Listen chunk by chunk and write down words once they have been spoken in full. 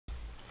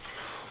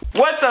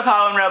What's up,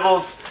 Highland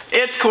Rebels?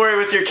 It's Corey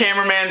with your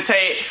cameraman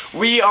Tate.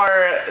 We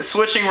are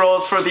switching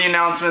roles for the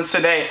announcements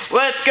today.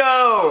 Let's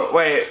go!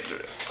 Wait.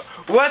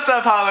 What's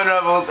up, Highland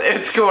Rebels?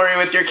 It's Corey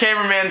with your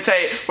cameraman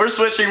Tate. We're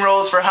switching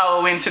roles for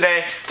Halloween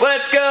today.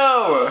 Let's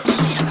go!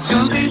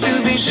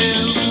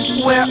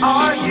 Scooby-Dooby-Doo, where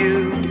are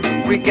you?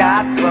 We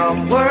got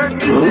some work to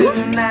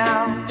do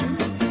now.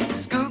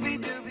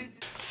 Scooby-Dooby.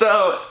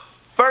 So,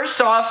 first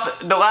off,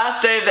 the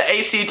last day of the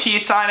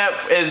ACT sign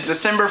up is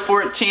December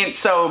 14th,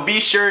 so be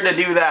sure to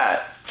do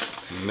that.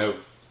 Nope.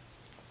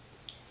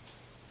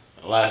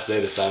 The last day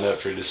to sign up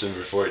for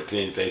December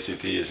 14th,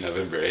 ACT is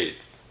November 8th.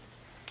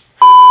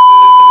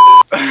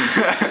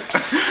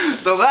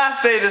 The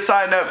last day to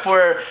sign up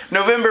for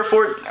November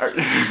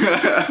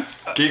 14th.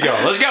 Keep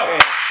going, let's go!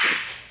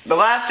 The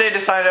last day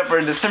to sign up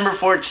for December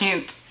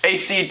 14th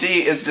ACT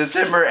is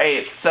December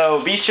 8th,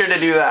 so be sure to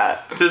do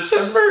that.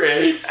 December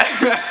 8th?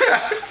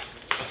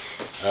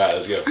 Alright,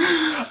 let's go.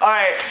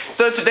 Alright,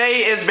 so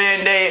today is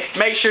band day.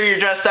 Make sure you're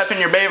dressed up in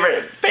your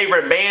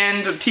favorite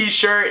band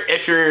t-shirt.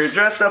 If you're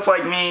dressed up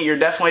like me, you're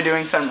definitely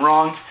doing something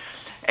wrong.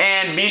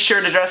 And be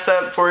sure to dress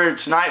up for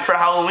tonight for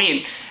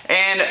Halloween.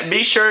 And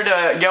be sure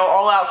to go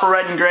all out for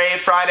red and gray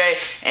Friday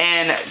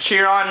and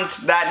cheer on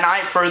that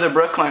night for the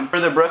Brooklyn. To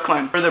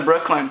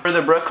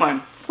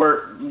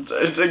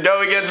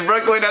go against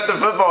Brooklyn at the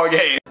football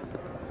game.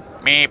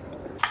 Meep.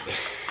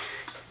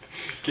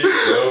 Keep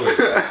going.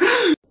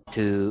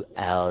 2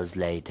 hours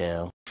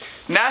later.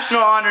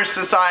 National Honor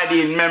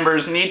Society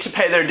members need to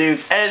pay their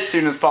dues as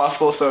soon as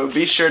possible, so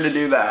be sure to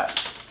do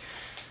that.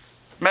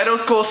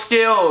 Medical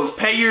skills,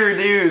 pay your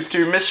dues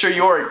to Mr.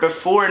 York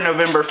before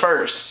November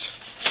 1st.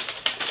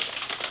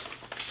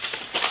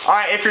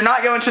 Alright, if you're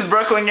not going to the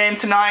Brooklyn game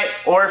tonight,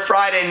 or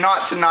Friday,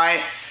 not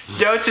tonight,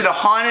 go to the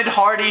Haunted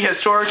Hardy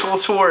Historical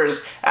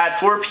Tours at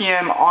 4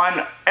 p.m.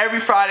 on every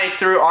Friday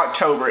through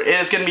October. It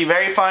is going to be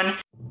very fun.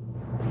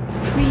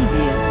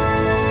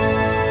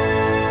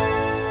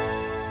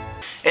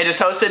 It is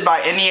hosted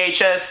by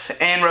NEHS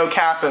and Rho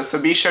Kappa, so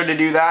be sure to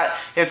do that.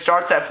 It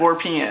starts at 4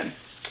 p.m.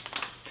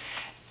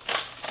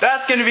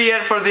 That's going to be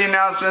it for the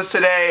announcements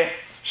today.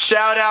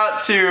 Shout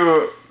out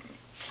to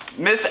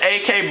Miss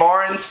A.K.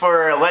 Barnes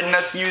for letting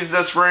us use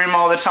this room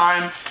all the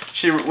time.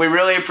 We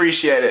really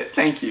appreciate it.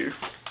 Thank you.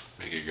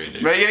 Make it a great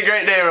day. Make it a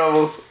great day,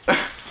 Rebels.